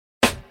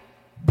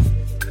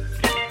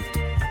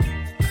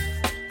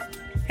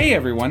Hey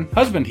everyone,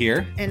 husband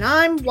here. And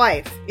I'm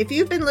wife. If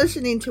you've been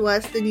listening to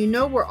us, then you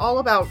know we're all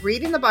about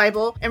reading the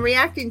Bible and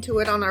reacting to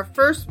it on our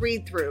first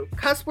read-through.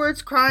 Cuss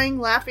words, crying,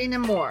 laughing,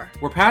 and more.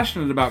 We're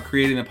passionate about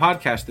creating a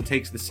podcast that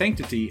takes the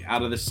sanctity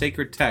out of the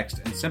sacred text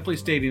and simply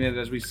stating it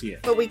as we see it.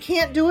 But we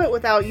can't do it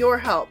without your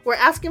help. We're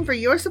asking for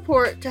your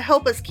support to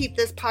help us keep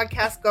this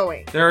podcast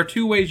going. There are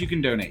two ways you can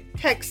donate.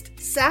 Text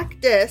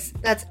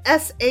SACDIS, that's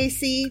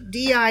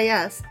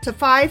SACDIS, to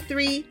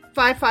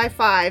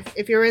 53555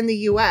 if you're in the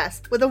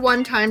U.S. with a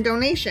one-time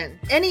donation.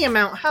 Any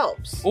amount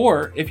helps.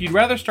 Or, if you'd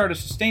rather start a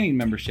sustaining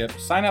membership,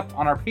 sign up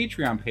on our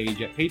Patreon page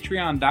at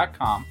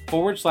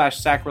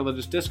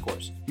patreon.com/sacrilegious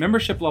discourse.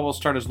 Membership levels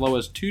start as low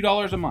as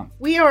 $2 a month.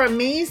 We are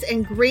amazed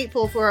and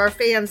grateful for our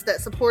fans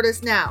that support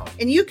us now,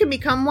 and you can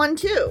become one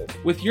too.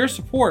 With your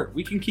support,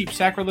 we can keep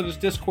Sacrilegious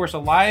Discourse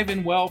alive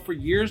and well for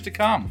years to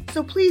come.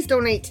 So please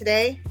donate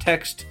today.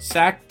 Text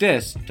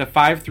SACDIS to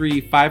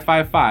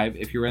 53555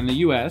 if you're in the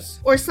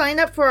U.S. Or sign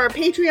up for our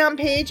Patreon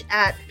page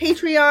at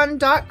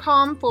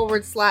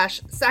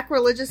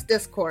patreon.com/sacrilegious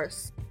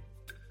discourse.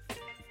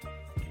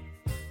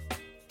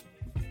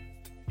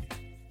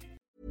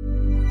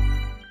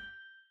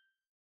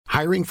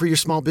 Hiring for your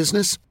small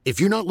business? If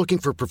you're not looking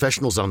for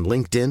professionals on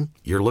LinkedIn,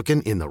 you're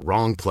looking in the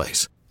wrong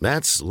place.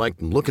 That's like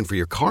looking for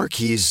your car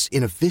keys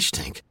in a fish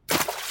tank.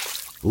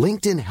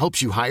 LinkedIn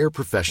helps you hire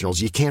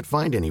professionals you can't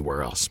find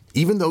anywhere else,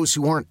 even those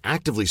who aren't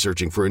actively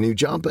searching for a new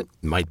job but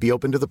might be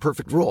open to the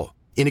perfect role.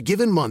 In a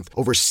given month,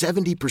 over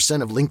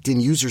 70% of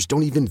LinkedIn users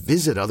don't even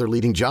visit other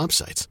leading job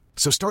sites.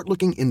 So start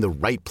looking in the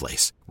right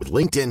place. With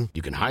LinkedIn,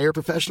 you can hire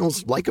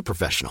professionals like a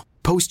professional.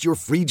 Post your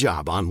free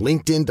job on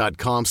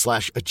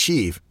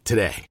linkedin.com/achieve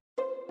today.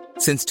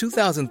 Since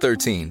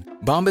 2013,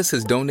 Bombas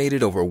has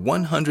donated over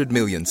 100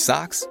 million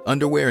socks,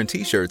 underwear, and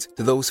T-shirts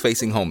to those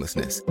facing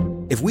homelessness.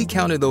 If we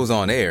counted those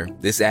on air,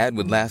 this ad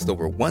would last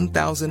over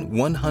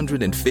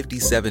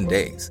 1,157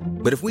 days.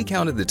 But if we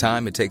counted the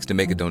time it takes to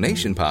make a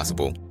donation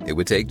possible, it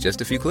would take just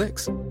a few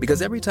clicks.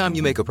 Because every time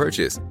you make a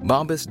purchase,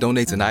 Bombas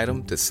donates an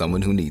item to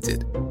someone who needs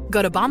it.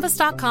 Go to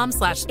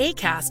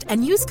bombas.com/ACAST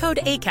and use code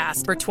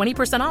ACAST for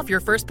 20% off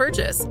your first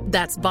purchase.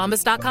 That's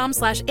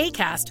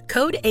bombas.com/ACAST,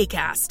 code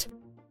ACAST.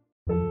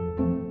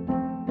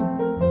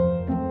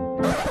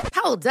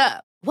 Hold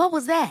up. What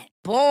was that?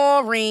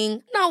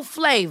 Boring. No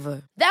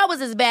flavor. That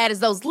was as bad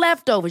as those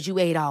leftovers you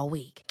ate all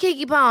week.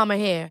 Keke Palmer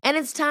here, and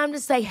it's time to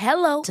say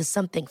hello to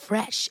something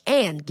fresh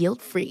and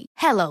guilt-free.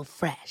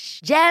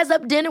 HelloFresh. Jazz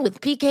up dinner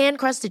with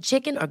pecan-crusted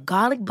chicken or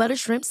garlic butter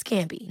shrimp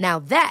scampi. Now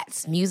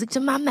that's music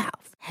to my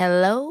mouth.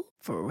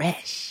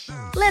 HelloFresh.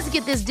 Let's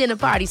get this dinner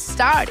party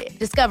started.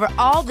 Discover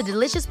all the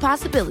delicious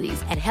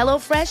possibilities at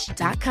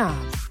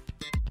HelloFresh.com.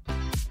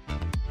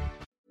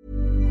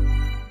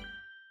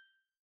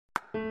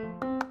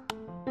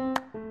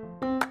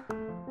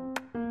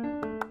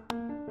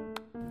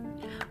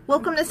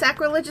 Welcome to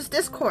Sacrilegious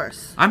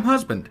Discourse. I'm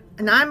husband.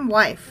 And I'm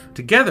wife.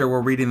 Together, we're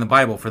reading the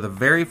Bible for the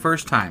very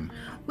first time.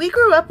 We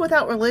grew up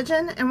without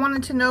religion and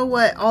wanted to know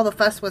what all the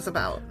fuss was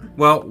about.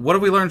 Well, what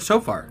have we learned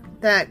so far?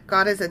 That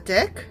God is a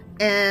dick,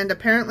 and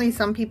apparently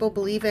some people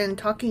believe in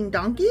talking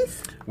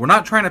donkeys? We're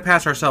not trying to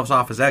pass ourselves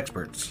off as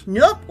experts.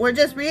 Nope, we're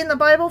just reading the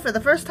Bible for the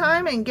first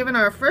time and giving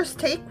our first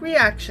take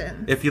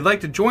reaction. If you'd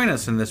like to join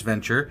us in this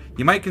venture,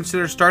 you might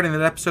consider starting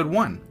at episode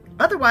 1.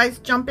 Otherwise,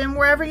 jump in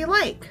wherever you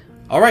like.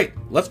 All right,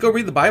 let's go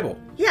read the Bible.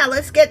 Yeah,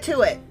 let's get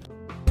to it.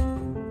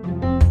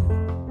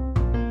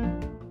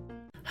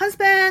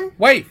 Husband!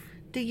 Wife!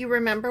 Do you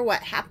remember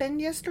what happened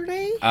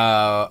yesterday?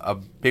 A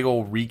big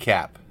old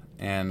recap.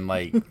 And,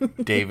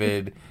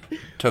 David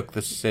took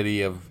the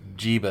city of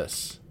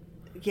Jebus.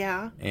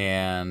 Yeah.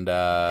 And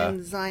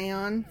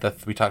Zion.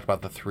 We talked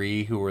about the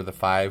 3, who were the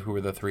 5, who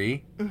were the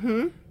 3.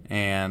 Mm-hmm.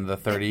 And the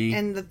 30.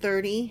 And the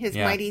 30, his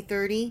mighty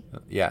 30.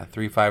 Yeah,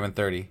 3, 5, and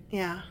 30.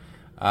 Yeah.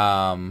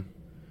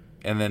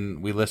 And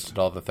then we listed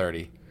all the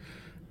 30.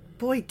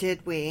 Boy,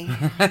 did we.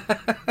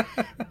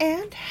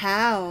 And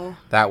how.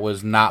 That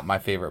was not my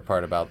favorite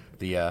part about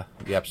the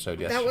episode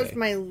yesterday. That was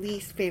my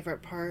least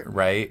favorite part.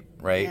 Right.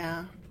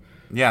 Yeah.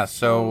 Yeah,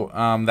 so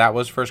that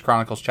was 1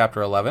 Chronicles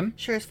chapter 11.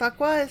 Sure as fuck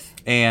was.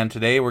 And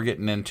today we're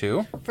getting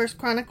into 1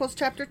 Chronicles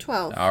chapter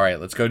 12. All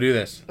right, let's go do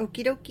this.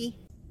 Okie dokie.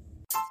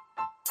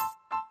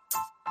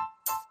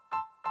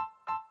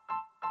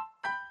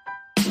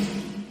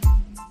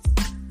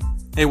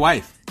 Hey,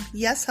 wife.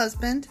 Yes,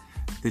 husband.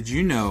 Did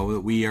you know that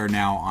we are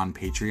now on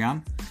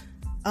Patreon?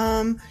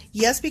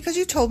 Yes, because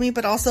you told me,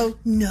 but also,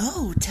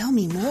 no, tell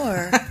me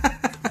more.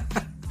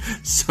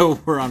 So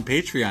we're on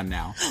Patreon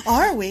now.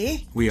 Are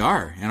we? We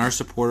are, and our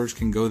supporters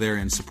can go there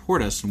and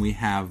support us, and we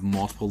have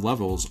multiple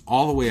levels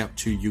all the way up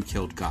to You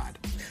Killed God.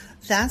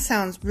 That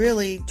sounds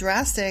really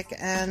drastic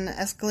and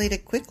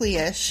escalated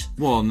quickly-ish.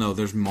 Well, no,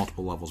 there's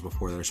multiple levels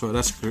before there, so it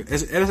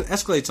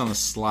escalates on a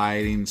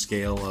sliding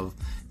scale of,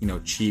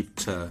 cheap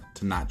to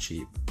not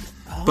cheap.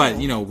 Oh. But,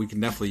 we can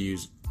definitely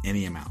use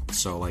any amount,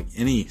 so,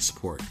 any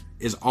support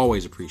is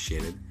always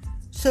appreciated.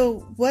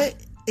 So, what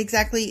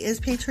exactly is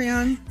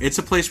Patreon? It's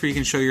a place where you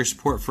can show your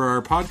support for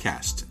our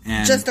podcast.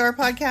 And just our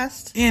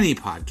podcast? Any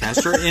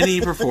podcast or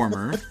any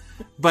performer.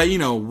 But,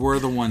 we're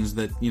the ones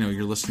that,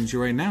 you're listening to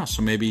right now.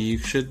 So maybe you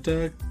should,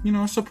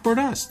 support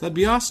us. That'd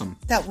be awesome.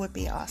 That would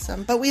be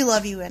awesome. But we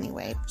love you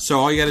anyway. So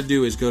all you got to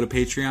do is go to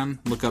Patreon,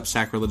 look up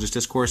Sacrilegious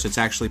Discourse. It's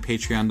actually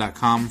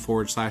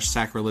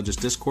patreon.com/Sacrilegious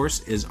Discourse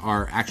is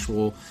our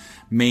actual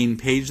main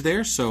page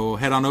there. So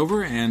head on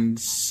over and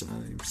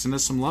send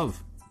us some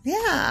love.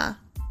 Yeah.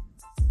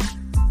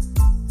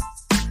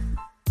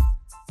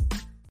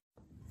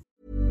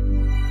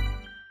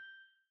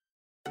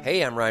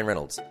 Hey, I'm Ryan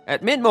Reynolds.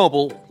 At Mint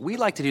Mobile, we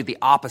like to do the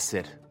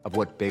opposite of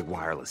what Big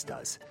Wireless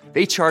does.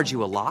 They charge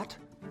you a lot,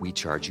 we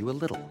charge you a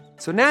little.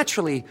 So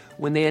naturally,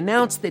 when they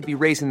announced they'd be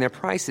raising their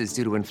prices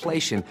due to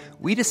inflation,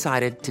 we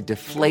decided to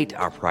deflate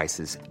our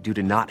prices due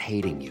to not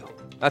hating you.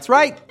 That's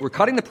right. We're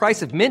cutting the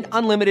price of Mint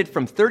Unlimited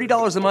from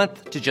 $30 a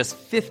month to just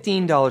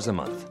 $15 a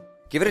month.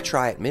 Give it a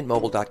try at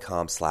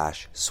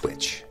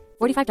mintmobile.com/switch.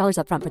 $45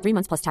 up front for 3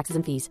 months plus taxes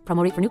and fees.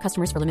 Promo rate for new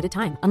customers for limited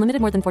time.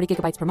 Unlimited more than 40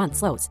 gigabytes per month.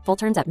 Slows full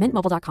terms at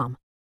mintmobile.com.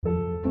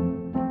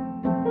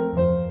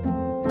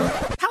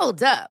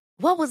 Hold up.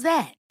 What was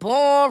that?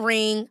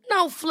 Boring.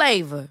 No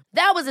flavor.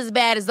 That was as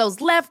bad as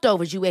those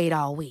leftovers you ate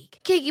all week.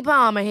 Keke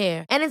Palmer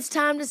here, and it's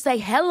time to say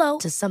hello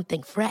to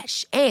something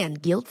fresh and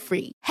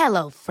guilt-free.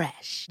 Hello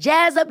Fresh.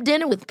 Jazz up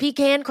dinner with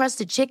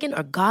pecan-crusted chicken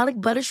or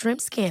garlic butter shrimp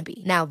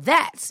scampi. Now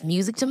that's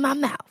music to my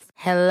mouth.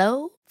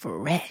 Hello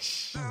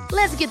Fresh.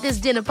 Let's get this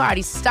dinner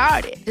party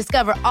started.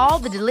 Discover all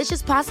the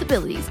delicious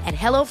possibilities at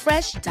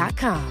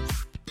hellofresh.com.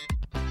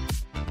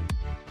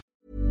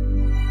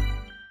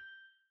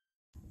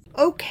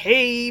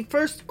 Okay,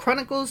 First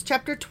Chronicles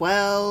chapter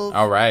 12.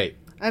 All right.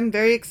 I'm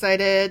very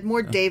excited.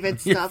 More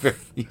David stuff.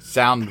 You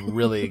sound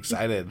really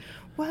excited.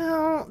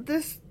 Well,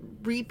 this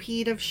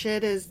repeat of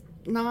shit is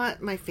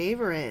not my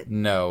favorite.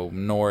 No,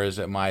 nor is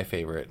it my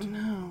favorite.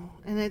 No,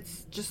 and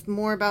it's just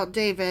more about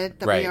David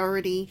that Right. I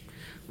already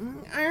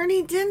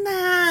did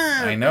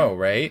that. I know,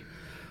 right?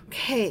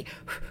 Okay.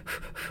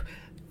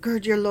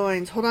 Gird your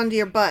loins. Hold on to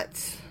your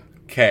butts.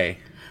 Okay.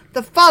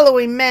 The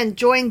following men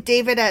joined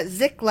David at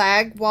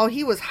Ziklag while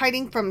he was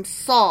hiding from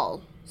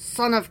Saul,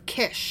 son of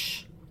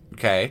Kish.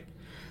 Okay.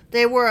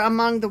 They were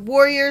among the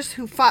warriors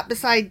who fought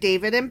beside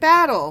David in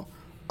battle.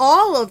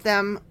 All of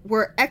them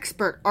were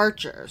expert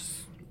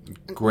archers.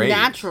 Great.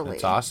 Naturally.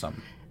 That's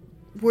awesome.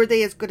 Were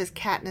they as good as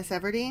Katniss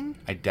Everdeen?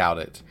 I doubt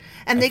it.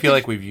 And I they feel could-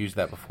 like we've used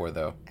that before,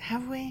 though.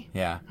 Have we?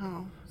 Yeah. Oh,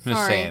 I'm sorry.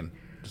 just saying.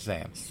 Just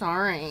saying.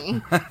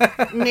 Sorry.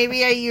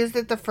 Maybe I used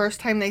it the first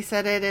time they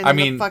said it in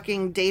the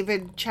fucking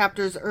David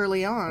chapters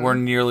early on. We're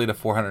nearly to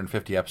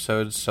 450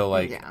 episodes, so,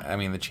 Yeah. I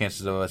mean, the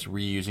chances of us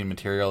reusing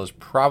material is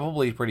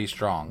probably pretty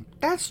strong.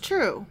 That's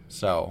true.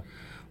 So,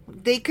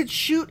 They could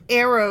shoot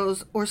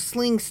arrows or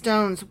sling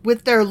stones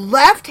with their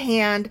left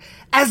hand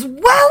as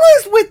well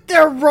as with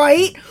their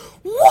right.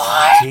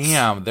 What?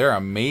 damn, they're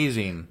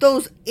amazing.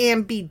 Those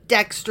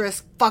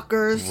ambidextrous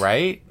fuckers.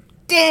 Right?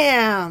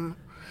 Damn.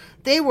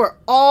 They were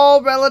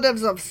all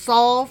relatives of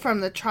Saul from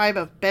the tribe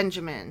of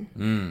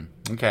Benjamin.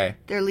 Okay.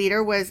 Their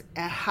leader was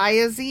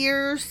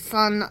Ahiezer,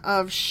 son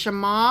of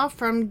Shammah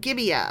from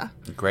Gibeah.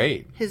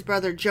 Great. His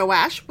brother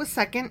Joash was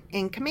second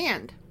in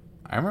command.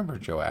 I remember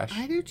Joash.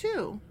 I do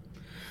too.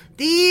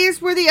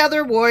 These were the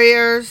other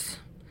warriors.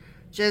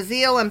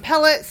 Jaziel and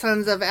Pelet,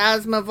 sons of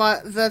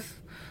Asmaveth,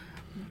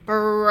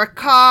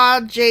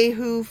 Barakah,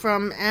 Jehu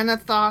from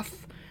Anathoth,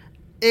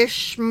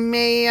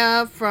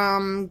 Ishmael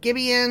from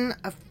Gibeon,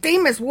 a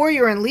famous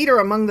warrior and leader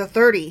among the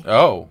 30.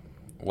 Oh.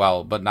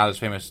 Well, but not as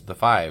famous as the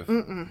 5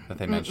 that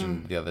they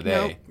mentioned the other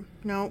day.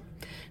 Nope.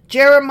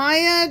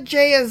 Jeremiah,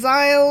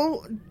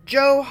 Jahaziel,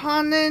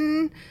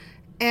 Johanan,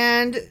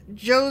 and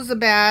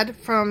Jozabad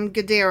from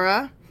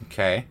Gedera.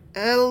 Okay.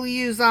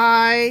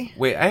 Eleuzai.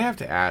 Wait, I have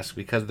to ask,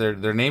 because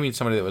they're naming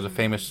somebody that was a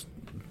famous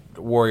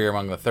warrior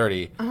among the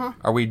 30. Uh-huh.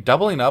 Are we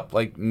doubling up,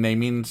 like,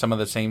 naming some of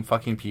the same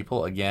fucking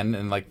people again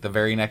in, like, the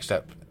very next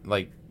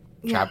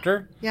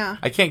chapter? Yeah.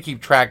 I can't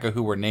keep track of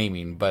who we're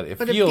naming, but it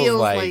But feels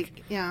like...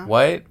 like, yeah.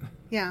 What?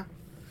 Yeah.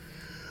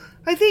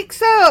 I think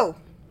so.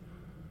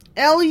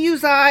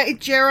 Eleuzai,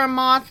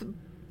 Jeremoth,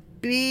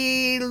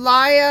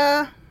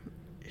 Beliah,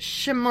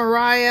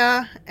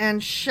 Shemariah,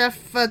 and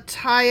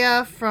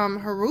Shephatiah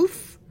from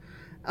Haruf,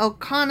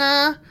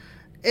 Elkanah,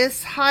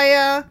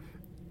 Ishiah,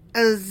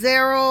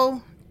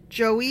 Azarel,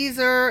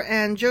 Joezer,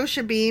 and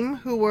Joshabim,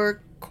 who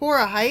were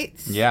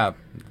Korahites. Yeah,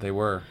 they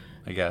were,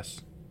 I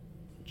guess.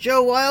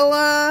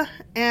 Joella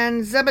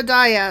and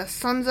Zebediah,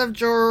 sons of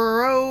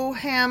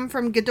Jeroham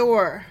from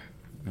Gedor.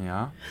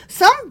 Yeah.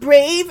 Some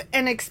brave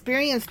and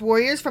experienced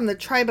warriors from the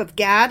tribe of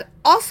Gad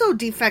also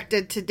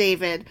defected to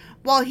David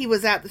while he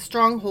was at the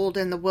stronghold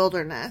in the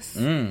wilderness.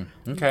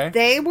 Okay.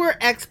 They were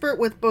expert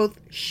with both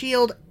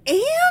shield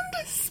and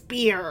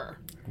spear.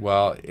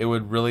 Well, it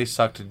would really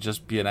suck to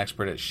just be an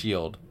expert at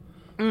shield.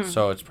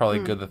 So it's probably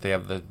good that they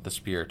have the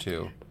spear,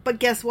 too. But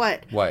guess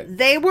what? What?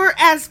 They were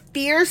as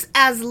fierce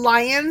as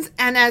lions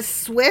and as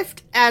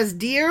swift as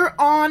deer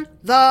on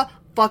the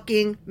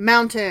fucking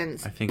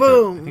mountains. I think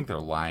Boom. they're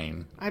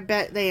lying. I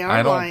bet they are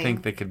I don't lying.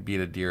 think they could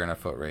beat a deer in a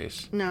foot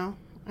race. No,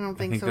 I don't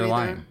think think so they're either.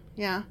 lying.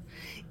 Yeah.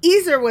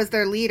 Ezer was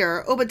their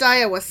leader.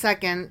 Obadiah was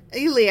second.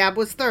 Eliab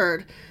was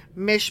third.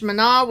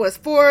 Mishmanah was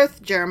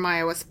fourth.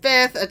 Jeremiah was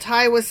fifth.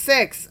 Attai was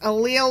sixth.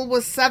 Eliel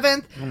was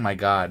seventh. Oh my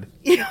God.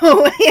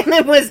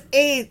 Johanan was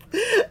eighth.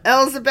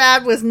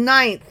 Elzabad was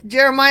ninth.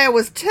 Jeremiah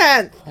was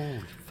 10th.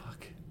 Holy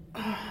fuck.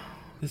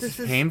 This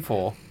is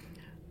painful.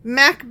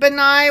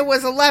 Machbenai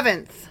was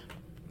 11th.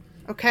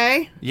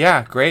 Okay?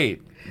 Yeah,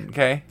 great.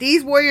 Okay.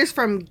 These warriors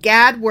from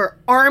Gad were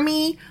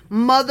army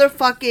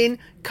motherfucking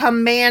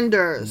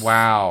commanders.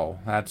 Wow,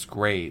 that's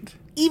great.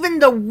 Even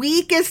the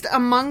weakest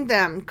among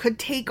them could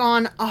take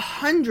on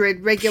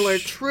 100 regular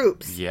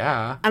troops.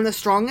 Yeah. And the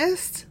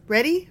strongest,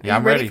 ready? Yeah,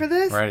 I'm ready for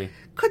this? Ready.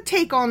 Could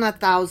take on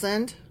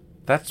 1,000.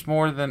 That's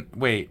more than...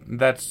 Wait,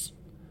 that's...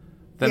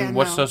 Then Yeah,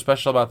 what's no. so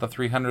special about the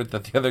 300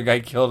 that the other guy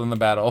killed in the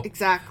battle?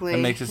 Exactly. That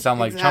makes it sound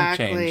like chump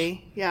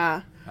change.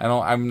 Yeah.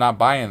 I'm not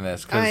buying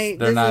this because they're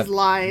this not... is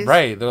lies.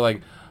 Right. They're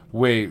like,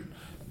 wait,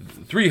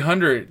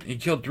 300, he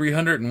killed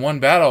 300 in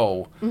one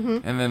battle.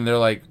 Mm-hmm. And then they're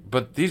like,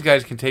 but these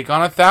guys can take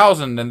on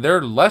 1,000 and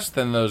they're less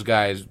than those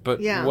guys.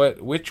 But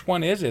which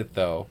one is it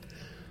though?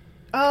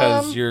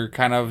 Because you're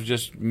kind of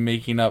just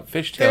making up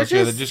fishtails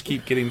here that just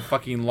keep getting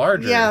fucking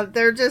larger. Yeah,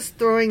 they're just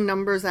throwing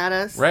numbers at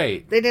us.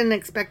 Right. They didn't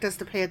expect us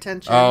to pay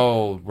attention.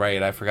 Oh,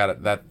 right. I forgot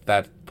it.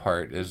 That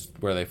part is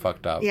where they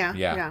fucked up.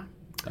 Yeah.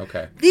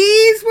 Okay.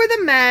 These were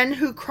the men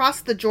who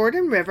crossed the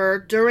Jordan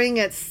River during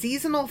its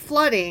seasonal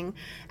flooding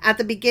at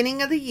the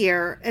beginning of the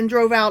year and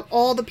drove out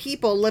all the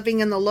people living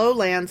in the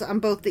lowlands on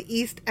both the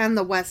east and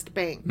the west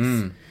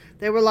banks.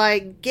 They were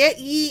like, get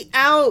ye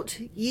out.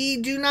 Ye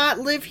do not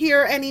live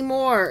here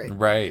anymore.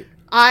 Right.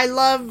 I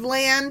love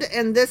land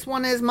and this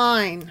one is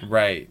mine.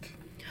 Right.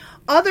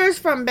 Others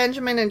from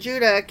Benjamin and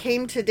Judah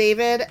came to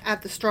David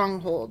at the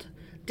stronghold.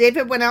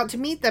 David went out to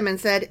meet them and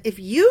said, if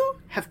you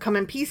have come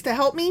in peace to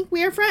help me,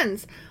 we are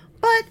friends.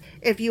 But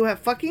if you have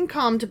fucking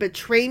come to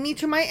betray me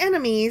to my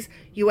enemies,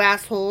 you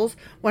assholes,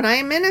 when I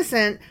am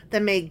innocent,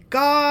 then may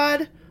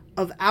God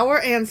of our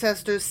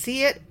ancestors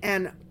see it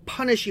and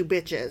punish you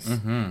bitches.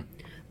 Mm-hmm.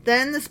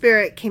 Then the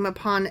Spirit came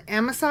upon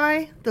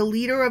Amasai, the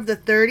leader of the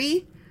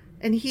 30,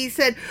 and he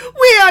said,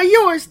 we are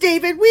yours,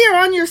 David. We are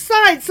on your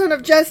side, son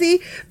of Jesse.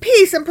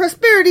 Peace and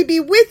prosperity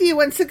be with you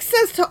and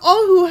success to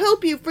all who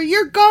help you, for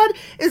your God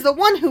is the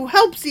one who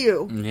helps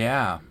you.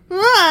 Yeah.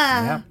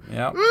 Ah.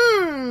 Yep.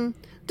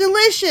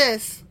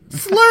 Delicious.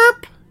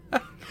 Slurp.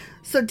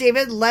 So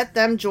David let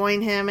them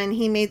join him, and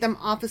he made them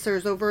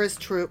officers over his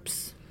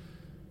troops.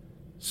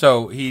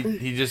 So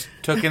he just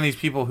took in these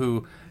people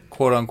who,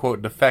 quote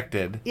unquote,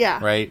 defected.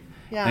 Yeah. Right?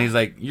 Yeah. And he's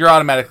like, you're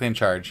automatically in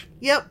charge.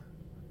 Yep.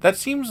 That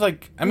seems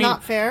like, I mean,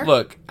 not fair.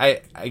 Look, I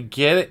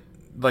get it.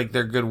 Like,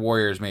 they're good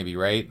warriors, maybe,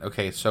 right?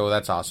 Okay, so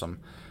that's awesome.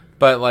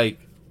 But, like,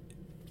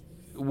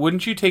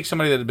 wouldn't you take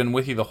somebody that had been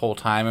with you the whole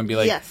time and be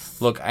like,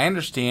 yes. Look, I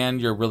understand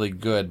you're really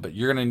good, but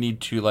you're going to need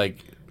to,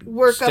 like,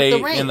 work stay up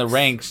the ranks. in the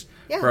ranks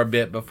for a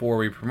bit before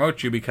we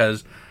promote you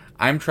because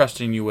I'm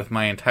trusting you with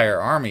my entire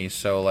army.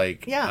 So,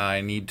 like, I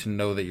need to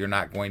know that you're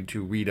not going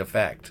to read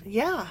effect.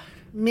 Yeah.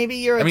 Maybe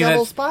you're a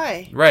double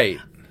spy.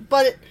 Right.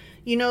 But...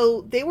 you know,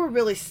 they were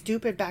really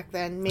stupid back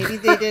then. Maybe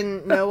they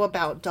didn't know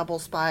about double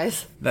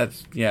spies. There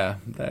could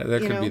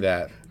be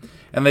that.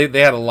 And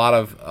they had a lot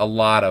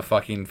of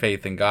fucking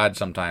faith in God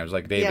sometimes,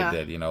 like David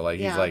did, you know,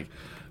 like he's like,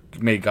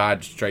 may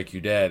God strike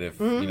you dead if,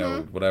 you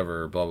know,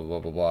 whatever, blah, blah, blah,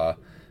 blah, blah.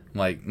 I'm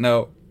like,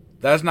 no,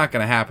 that's not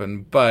going to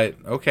happen, but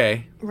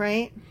okay.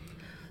 Right.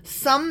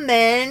 Some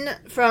men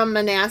from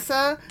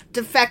Manasseh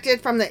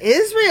defected from the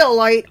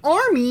Israelite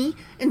army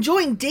and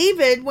joined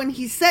David when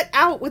he set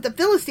out with the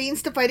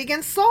Philistines to fight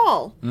against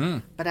Saul.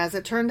 But as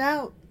it turned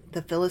out,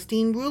 the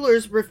Philistine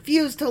rulers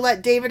refused to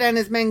let David and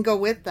his men go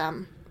with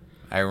them.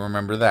 I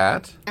remember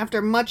that.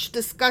 After much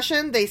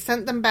discussion, they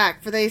sent them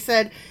back, for they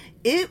said,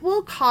 it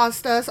will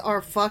cost us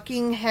our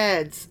fucking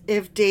heads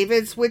if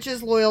David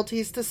switches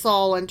loyalties to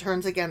Saul and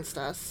turns against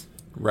us.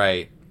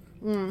 Right.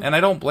 And I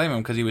don't blame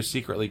him because he was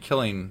secretly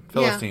killing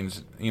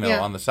Philistines, you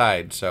know, on the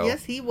side. So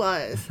yes, he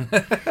was.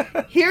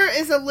 Here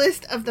is a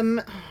list of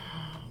the...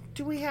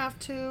 Do we have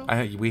to?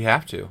 We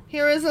have to.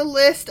 Here is a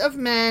list of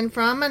men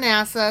from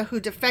Manasseh who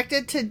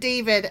defected to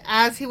David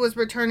as he was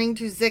returning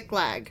to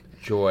Ziklag.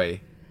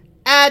 Joy.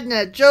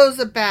 Adnah,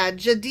 Jozabad,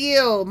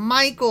 Jadiel,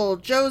 Michael,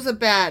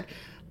 Jozabad,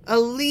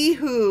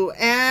 Elihu,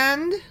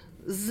 and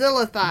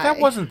Zilithai. That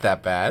wasn't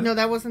that bad. No,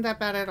 that wasn't that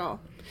bad at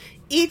all.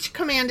 Each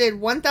commanded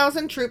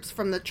 1,000 troops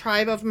from the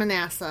tribe of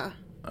Manasseh.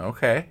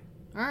 Okay.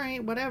 All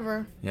right,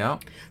 whatever. Yeah.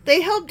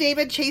 They helped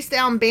David chase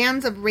down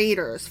bands of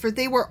raiders, for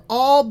they were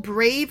all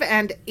brave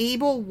and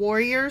able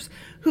warriors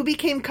who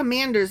became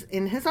commanders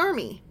in his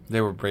army.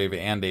 They were brave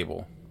and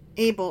able.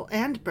 Able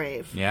and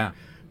brave. Yeah.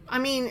 I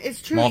mean,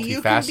 it's true.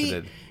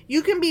 Multifaceted.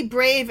 You can be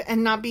brave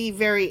and not be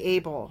very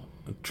able.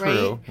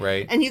 True,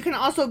 right? And you can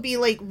also be,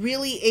 like,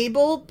 really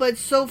able, but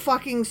so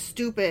fucking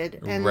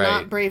stupid and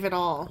not brave at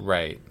all.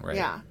 Right.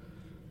 Yeah.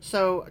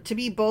 So, to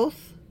be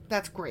both,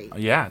 that's great.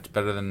 Yeah, it's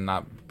better than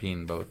not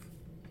being both.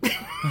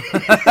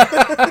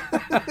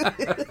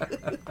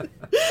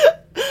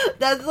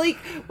 That's like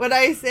when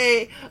I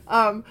say,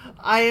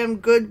 I am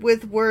good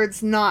with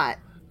words not.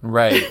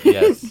 Right,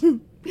 yes.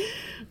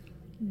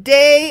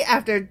 Day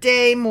after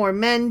day, more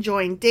men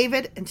joined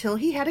David until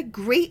he had a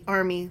great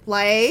army,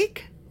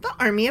 like the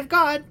army of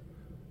God.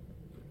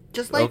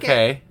 Just like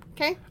it.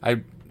 Okay.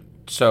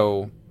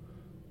 So,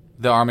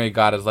 the army of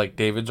God is like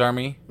David's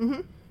army?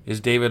 Mm-hmm. Is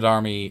David's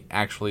army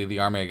actually the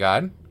army of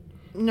God?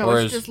 No, or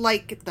it's just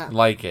like them.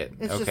 Like it.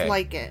 It's just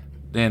like it.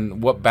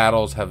 Then what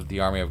battles have the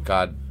army of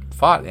God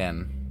fought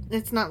in?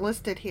 It's not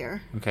listed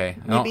here. Okay.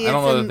 I don't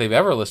know that they've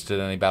ever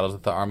listed any battles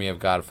that the army of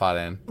God fought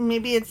in.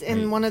 Maybe it's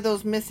in one of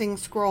those missing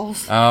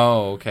scrolls.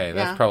 Oh, okay.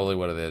 That's probably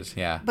what it is,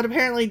 yeah. But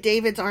apparently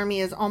David's army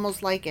is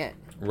almost like it.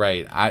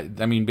 Right. I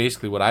mean,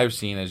 basically what I've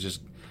seen is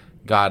just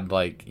God,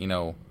 like,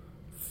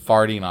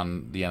 farting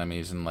on the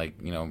enemies and,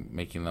 like,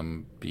 making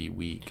them be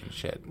weak and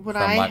shit. What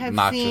from, I like, have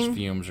noxious seen,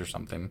 fumes or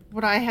something.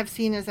 What I have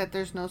seen is that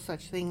there's no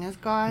such thing as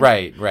God.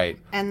 Right.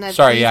 And that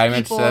Sorry, I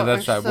meant to say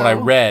that's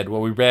right.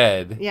 What we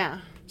read. Yeah.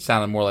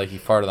 Sounded more like he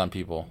farted on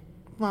people.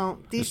 Well,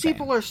 these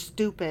people are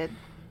stupid.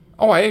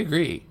 Oh, I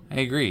agree.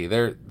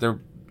 There's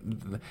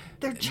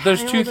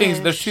two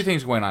things. There's two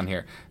things going on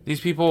here. These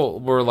people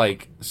were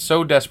like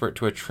so desperate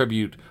to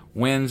attribute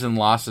wins and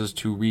losses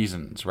to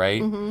reasons,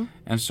 right? Mm-hmm.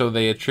 And so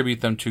they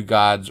attribute them to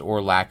gods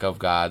or lack of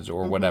gods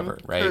or whatever,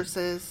 right?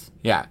 Curses.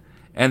 Yeah.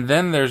 And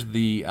then there's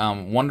the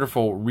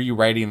wonderful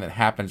rewriting that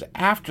happens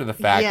after the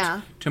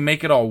fact to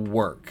make it all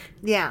work.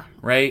 Yeah.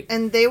 Right?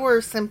 And they were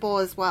simple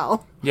as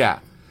well. Yeah.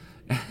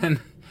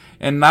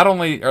 And not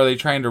only are they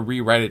trying to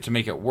rewrite it to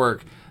make it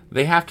work,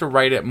 they have to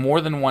write it more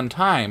than one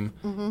time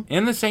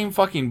in the same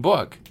fucking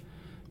book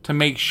to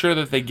make sure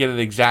that they get it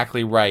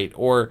exactly right.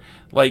 Or,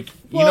 like,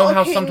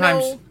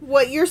 sometimes... No,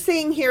 what you're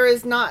saying here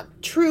is not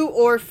true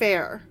or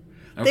fair.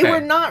 Okay. They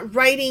were not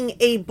writing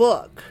a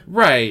book.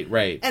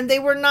 Right. And they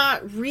were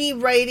not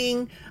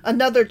rewriting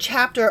another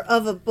chapter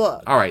of a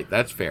book. All right,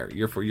 that's fair.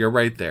 You're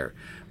right there.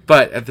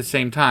 But at the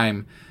same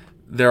time,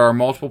 there are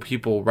multiple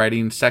people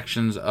writing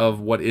sections of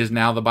what is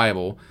now the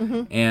Bible,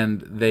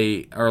 and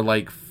they are,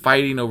 like,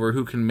 fighting over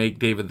who can make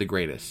David the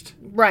greatest.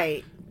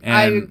 Right. And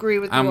I agree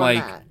with you on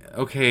like, that.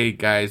 Okay,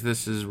 guys,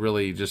 this is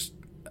really just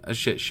a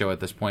shit show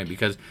at this point,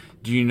 because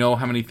do you know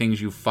how many things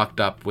you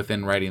fucked up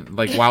within writing,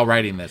 like, while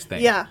writing this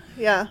thing? Yeah.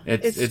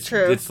 It's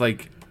true. It's,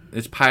 like,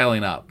 it's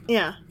piling up.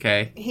 Yeah.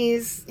 Okay?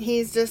 He's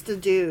just a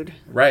dude.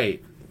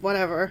 Right.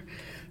 Whatever.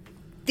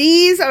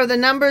 These are the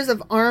numbers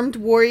of armed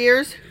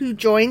warriors who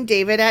joined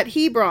David at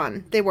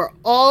Hebron. They were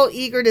all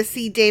eager to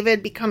see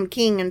David become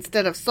king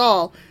instead of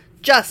Saul,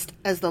 just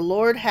as the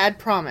Lord had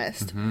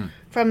promised. Mm-hmm.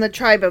 From the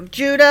tribe of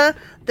Judah,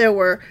 there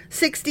were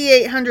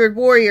 6,800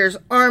 warriors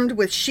armed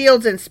with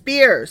shields and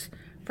spears.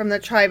 From the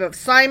tribe of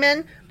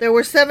Simon, there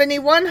were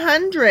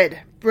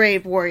 7,100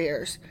 brave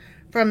warriors.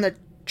 From the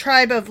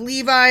tribe of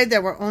Levi,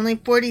 there were only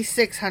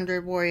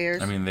 4,600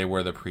 warriors. I mean, they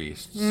were the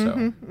priests,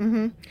 so...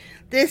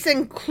 This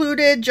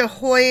included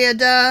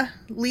Jehoiada,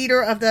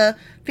 leader of the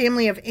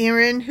family of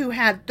Aaron, who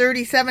had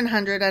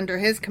 3,700 under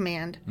his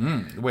command.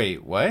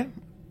 Wait, what?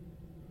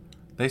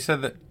 They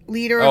said that...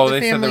 Leader of the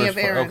family of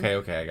Aaron.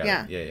 Okay, I got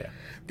it. Yeah.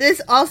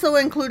 This also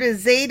included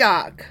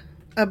Zadok,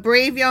 a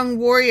brave young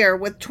warrior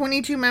with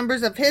 22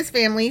 members of his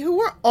family who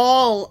were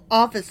all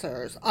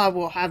officers, I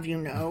will have you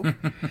know.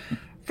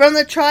 From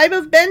the tribe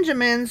of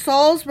Benjamin,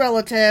 Saul's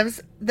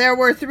relatives, there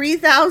were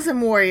 3,000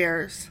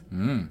 warriors.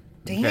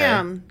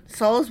 Damn. Okay.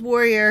 Saul's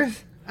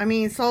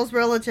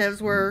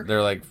relatives were...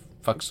 They're like,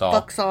 fuck Saul.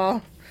 Fuck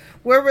Saul.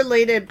 We're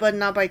related, but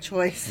not by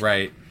choice.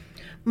 Right.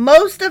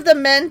 Most of the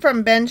men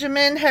from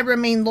Benjamin had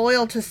remained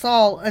loyal to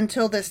Saul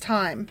until this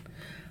time.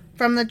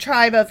 From the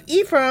tribe of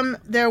Ephraim,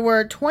 there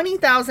were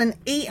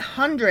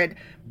 20,800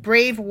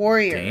 brave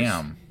warriors.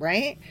 Damn.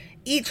 Right?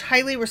 Each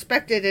highly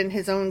respected in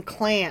his own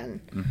clan.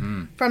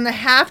 Mm-hmm. From the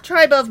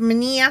half-tribe of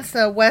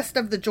Manasseh west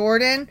of the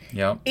Jordan,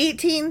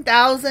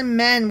 18,000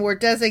 men were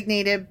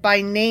designated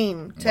by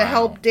name to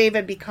help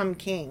David become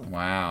king.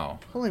 Wow.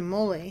 Holy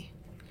moly.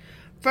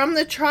 From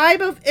the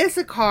tribe of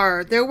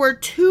Issachar, there were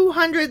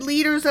 200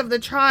 leaders of the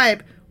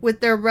tribe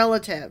with their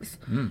relatives.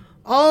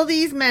 All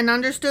these men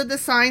understood the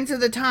signs of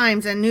the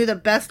times and knew the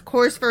best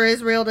course for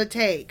Israel to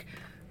take.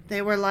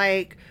 They were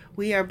like...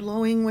 We are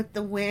blowing with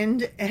the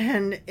wind,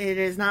 and it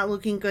is not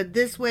looking good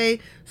this way,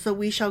 so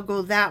we shall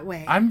go that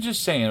way. I'm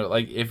just saying,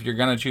 like, if you're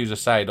going to choose a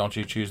side, don't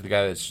you choose the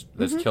guy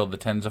that's killed the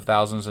tens of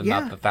thousands and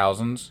not the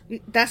thousands?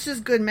 That's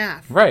just good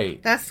math.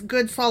 Right. That's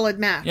good, solid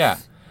math. Yeah.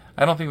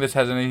 I don't think this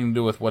has anything to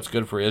do with what's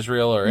good for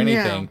Israel or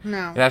anything.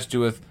 No. It has to do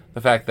with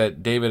the fact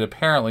that David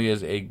apparently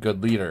is a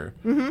good leader,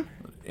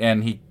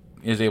 and he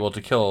is able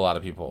to kill a lot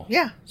of people.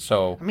 Yeah.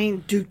 So... I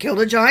mean, dude killed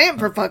a giant,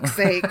 for fuck's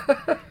sake.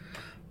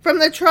 From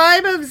the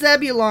tribe of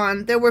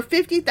Zebulun, there were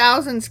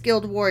 50,000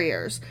 skilled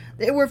warriors.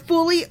 They were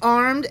fully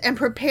armed and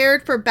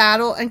prepared for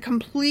battle and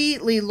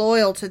completely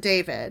loyal to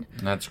David.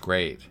 That's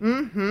great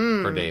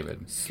for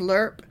David.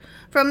 Slurp.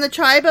 From the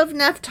tribe of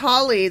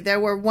Naphtali, there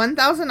were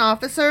 1,000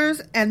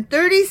 officers and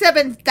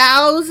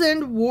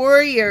 37,000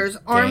 warriors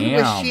armed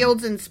with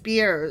shields and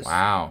spears.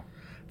 Wow.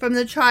 From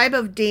the tribe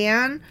of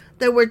Dan,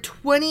 there were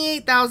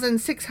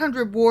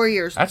 28,600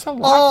 warriors. That's a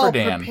lot all for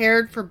Dan.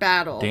 prepared for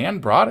battle. Dan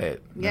brought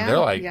it. Yeah, they're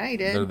like, yeah, he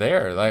did. They're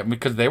there, like,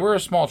 because they were a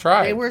small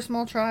tribe. They were a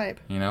small tribe.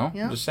 You know,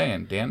 Yeah. I'm just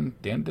saying, Dan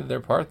did their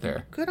part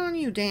there. Good on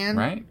you, Dan.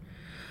 Right?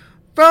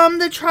 From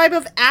the tribe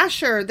of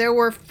Asher, there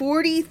were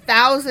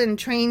 40,000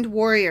 trained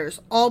warriors,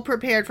 all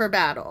prepared for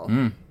battle.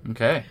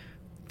 Okay.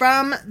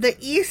 From the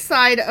east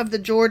side of the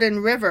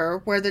Jordan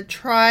River, where the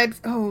tribes...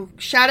 Oh,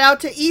 shout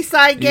out to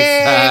Eastside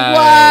Gang!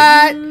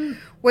 What?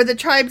 Where the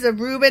tribes of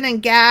Reuben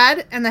and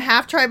Gad and the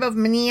half-tribe of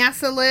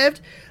Manasseh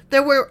lived,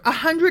 there were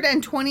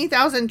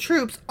 120,000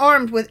 troops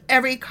armed with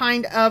every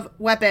kind of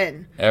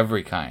weapon.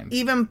 Every kind.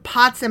 Even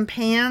pots and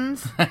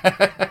pans.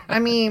 I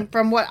mean,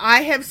 from what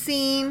I have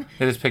seen...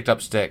 They just picked up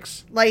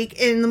sticks. Like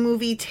in the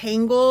movie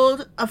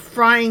Tangled, a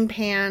frying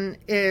pan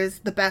is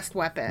the best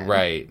weapon.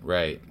 Right.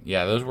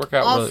 Yeah, those work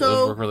out. Also,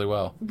 those work really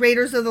well.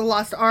 Raiders of the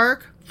Lost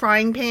Ark,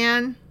 frying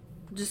pan.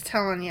 Just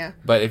telling you.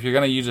 But if you're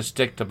gonna use a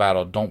stick to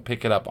battle, don't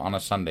pick it up on a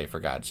Sunday,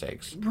 for God's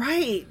sakes.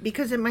 Right,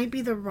 because it might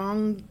be the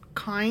wrong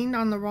kind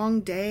on the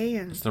wrong day,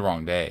 and It's the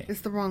wrong day.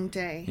 it's the wrong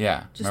day.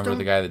 Yeah. Just Remember don't-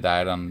 the guy that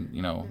died on,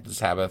 the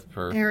Sabbath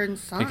for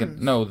Aaron's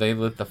sons. No, they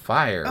lit the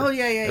fire. Oh,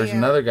 yeah. There's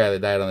another guy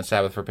that died on the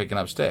Sabbath for picking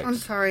up sticks. I'm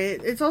sorry.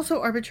 It's also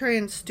arbitrary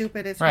and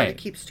stupid. It's hard to Right.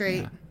 keep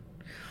straight. Yeah.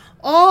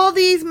 All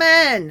these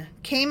men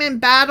came in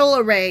battle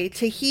array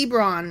to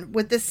Hebron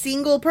with the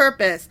single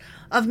purpose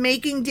of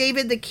making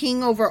David the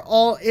king over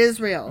all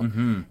Israel.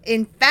 Mm-hmm.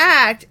 In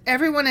fact,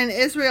 everyone in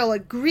Israel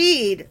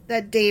agreed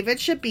that David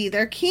should be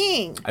their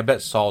king. I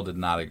bet Saul did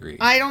not agree.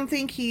 I don't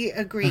think he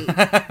agreed.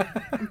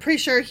 I'm pretty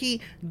sure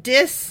he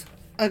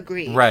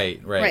disagreed.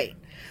 Right.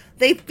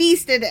 They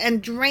feasted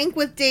and drank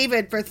with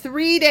David for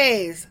 3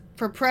 days,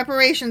 for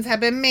preparations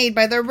had been made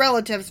by their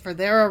relatives for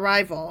their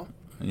arrival.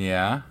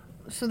 Yeah.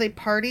 So they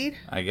partied?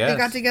 I guess. They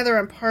got together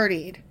and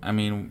partied. I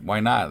mean, why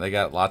not? They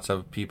got lots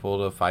of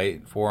people to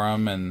fight for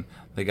them, and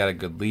they got a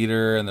good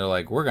leader, and they're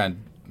like, we're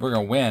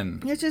gonna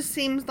win. It just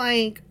seems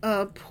like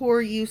a poor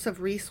use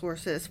of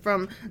resources,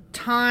 from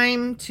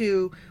time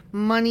to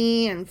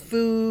money and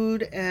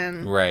food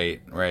and Right.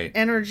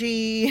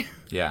 energy.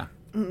 Yeah.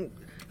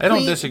 I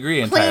don't disagree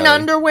entirely. Clean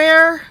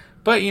underwear.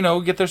 But,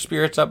 get their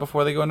spirits up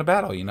before they go into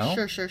battle,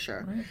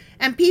 Sure. Right.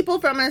 And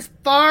people from as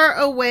far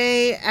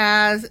away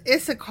as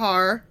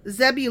Issachar,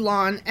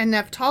 Zebulon, and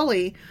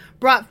Naphtali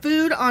brought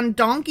food on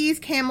donkeys,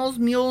 camels,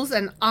 mules,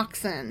 and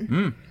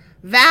oxen.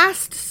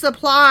 Vast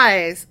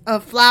supplies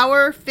of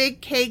flour, fig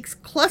cakes,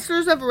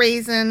 clusters of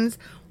raisins,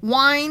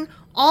 wine,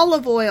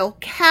 olive oil,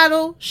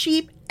 cattle,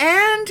 sheep,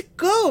 and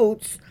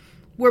goats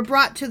were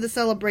brought to the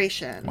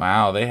celebration.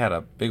 Wow, they had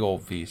a big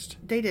old feast.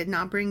 They did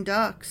not bring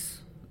ducks.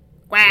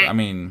 I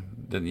mean,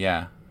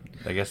 yeah,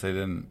 I guess they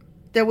didn't.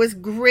 There was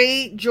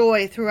great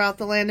joy throughout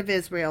the land of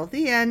Israel.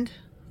 The end.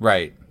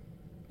 Right.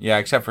 Yeah,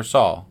 except for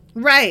Saul.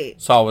 Right.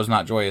 Saul was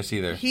not joyous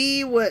either.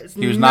 He was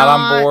not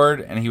on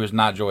board, and he was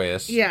not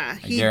joyous. Yeah, I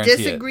he guarantee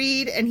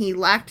disagreed, and he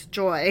lacked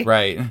joy.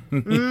 Right.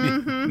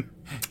 Mm-hmm.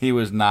 He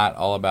was not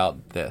all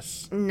about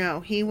this. No,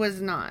 he was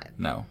not.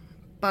 No.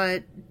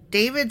 But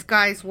David's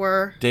guys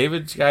were.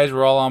 David's guys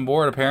were all on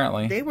board,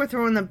 apparently. They were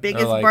throwing the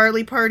biggest like,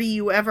 barley party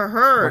you ever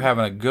heard. We're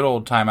having a good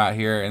old time out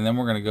here, and then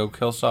we're going to go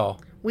kill Saul.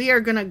 We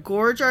are going to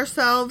gorge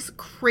ourselves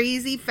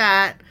crazy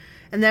fat,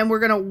 and then we're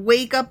going to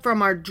wake up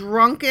from our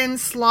drunken,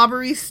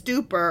 slobbery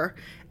stupor,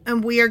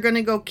 and we are going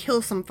to go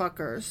kill some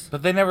fuckers.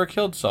 But they never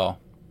killed Saul.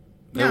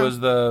 It No.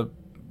 was the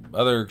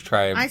other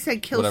tribe. I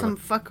said kill whatever. some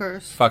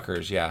fuckers.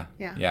 Fuckers, yeah.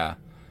 Yeah.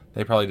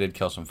 They probably did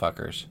kill some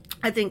fuckers.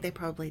 I think they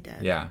probably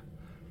did. Yeah.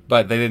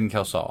 But they didn't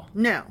kill Saul.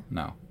 No.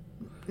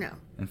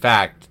 In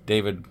fact,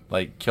 David,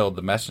 killed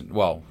the messenger.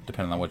 Well,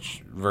 depending on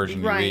which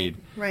version you read.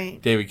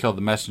 Right. David killed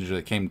the messenger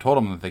that came and told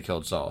him that they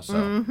killed Saul.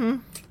 So,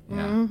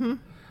 yeah.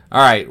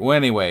 All right. Well,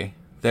 anyway,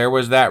 there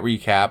was that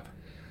recap.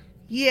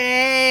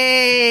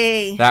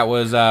 Yay! That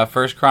was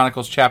 1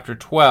 Chronicles chapter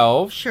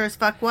 12. Sure as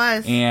fuck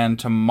was. And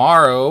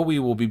tomorrow we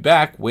will be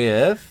back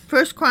with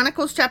 1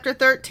 Chronicles chapter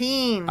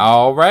 13.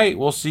 All right.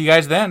 We'll see you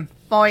guys then.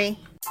 Boy.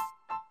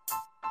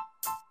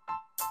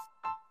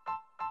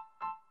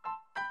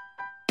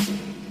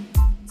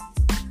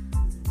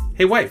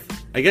 Hey, wife,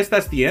 I guess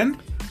that's the end?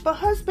 But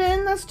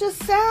husband, that's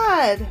just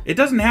sad. It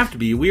doesn't have to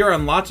be. We are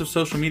on lots of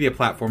social media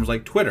platforms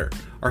like Twitter.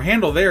 Our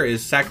handle there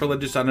is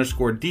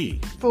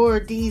sacrilegious_D. For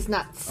D's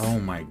nuts. Oh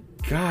my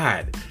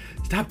god.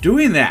 Stop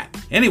doing that.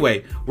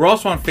 Anyway, we're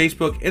also on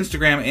Facebook,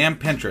 Instagram, and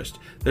Pinterest.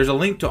 There's a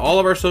link to all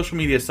of our social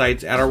media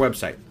sites at our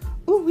website.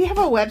 Ooh, we have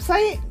a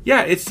website?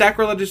 Yeah, it's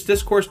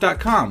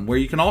sacrilegiousdiscourse.com, where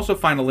you can also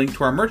find a link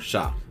to our merch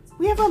shop.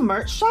 We have a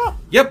merch shop?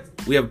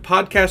 Yep, we have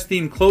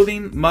podcast-themed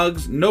clothing,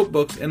 mugs,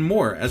 notebooks, and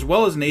more, as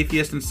well as an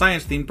atheist and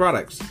science-themed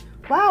products.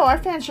 Wow,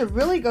 our fans should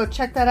really go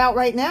check that out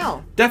right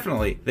now.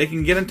 Definitely. They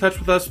can get in touch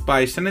with us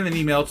by sending an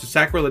email to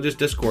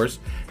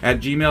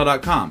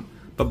sacrilegiousdiscourse@gmail.com.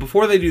 But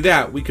before they do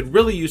that, we could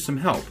really use some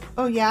help.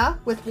 Oh yeah?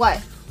 With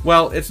what?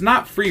 Well, it's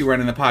not free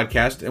running the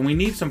podcast, and we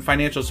need some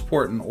financial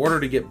support in order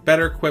to get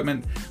better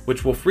equipment,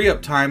 which will free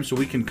up time so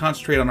we can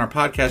concentrate on our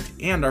podcast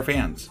and our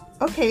fans.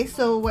 Okay,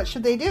 so what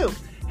should they do?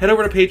 Head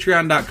over to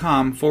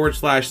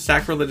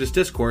patreon.com/sacrilegious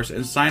discourse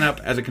and sign up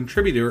as a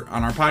contributor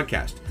on our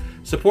podcast.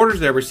 Supporters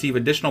there receive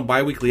additional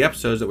bi-weekly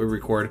episodes that we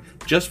record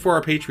just for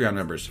our Patreon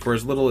members for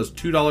as little as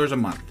 $2 a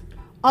month.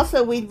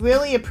 Also, we'd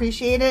really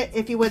appreciate it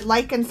if you would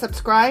like and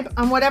subscribe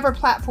on whatever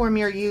platform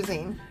you're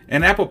using.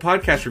 And Apple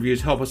Podcast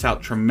reviews help us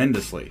out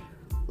tremendously.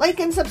 Like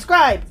and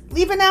subscribe,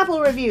 leave an Apple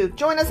review,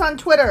 join us on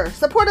Twitter,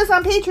 support us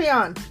on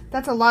Patreon.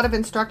 That's a lot of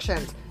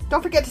instructions.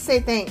 Don't forget to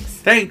say thanks.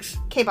 Thanks.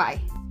 Okay, bye.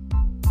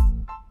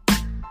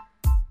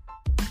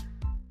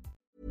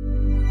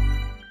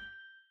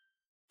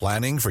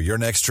 Planning for your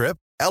next trip?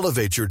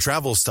 Elevate your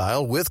travel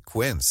style with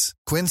Quince.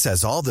 Quince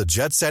has all the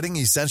jet-setting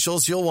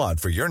essentials you'll want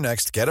for your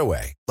next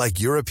getaway, like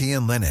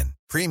European linen,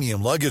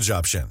 premium luggage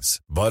options,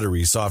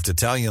 buttery soft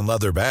Italian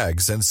leather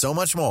bags, and so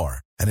much more.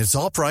 And it's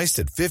all priced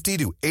at 50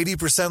 to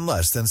 80%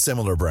 less than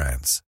similar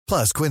brands.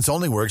 Plus, Quince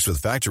only works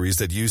with factories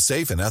that use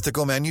safe and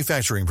ethical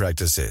manufacturing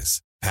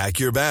practices. Pack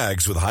your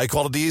bags with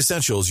high-quality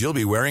essentials you'll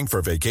be wearing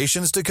for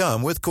vacations to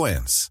come with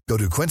Quince. Go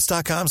to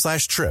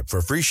quince.com/trip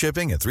for free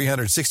shipping and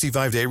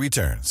 365-day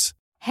returns.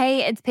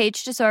 Hey, it's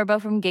Paige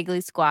DeSorbo from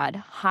Giggly Squad.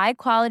 High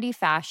quality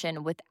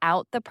fashion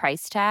without the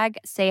price tag.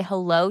 Say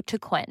hello to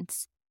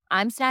Quince.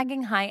 I'm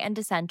snagging high-end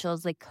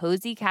essentials like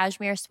cozy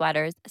cashmere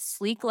sweaters,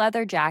 sleek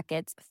leather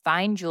jackets,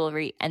 fine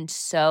jewelry, and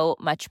so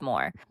much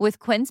more. With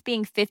Quince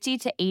being 50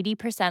 to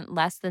 80%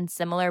 less than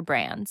similar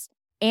brands.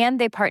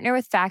 And they partner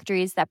with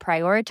factories that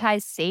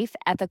prioritize safe,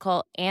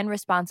 ethical, and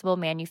responsible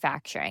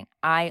manufacturing.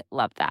 I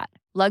love that.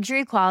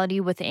 Luxury quality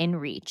within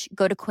reach.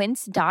 Go to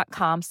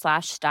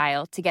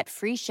quince.com/style to get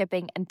free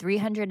shipping and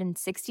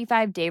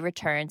 365-day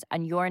returns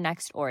on your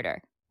next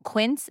order.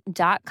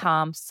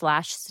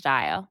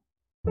 Quince.com/style.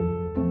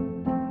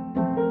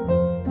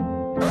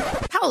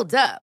 Hold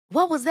up.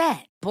 What was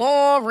that?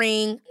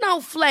 Boring. No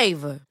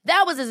flavor.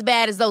 That was as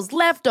bad as those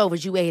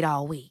leftovers you ate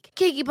all week.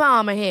 Keke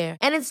Palmer here,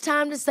 and it's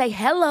time to say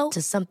hello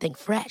to something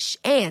fresh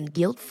and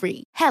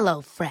guilt-free.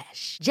 Hello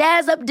Fresh.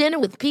 Jazz up dinner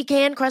with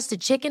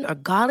pecan-crusted chicken or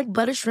garlic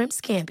butter shrimp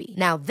scampi.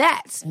 Now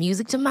that's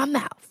music to my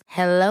mouth.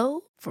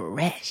 Hello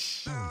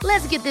Fresh.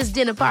 Let's get this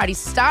dinner party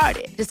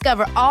started.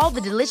 Discover all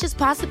the delicious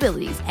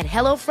possibilities at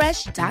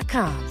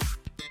HelloFresh.com.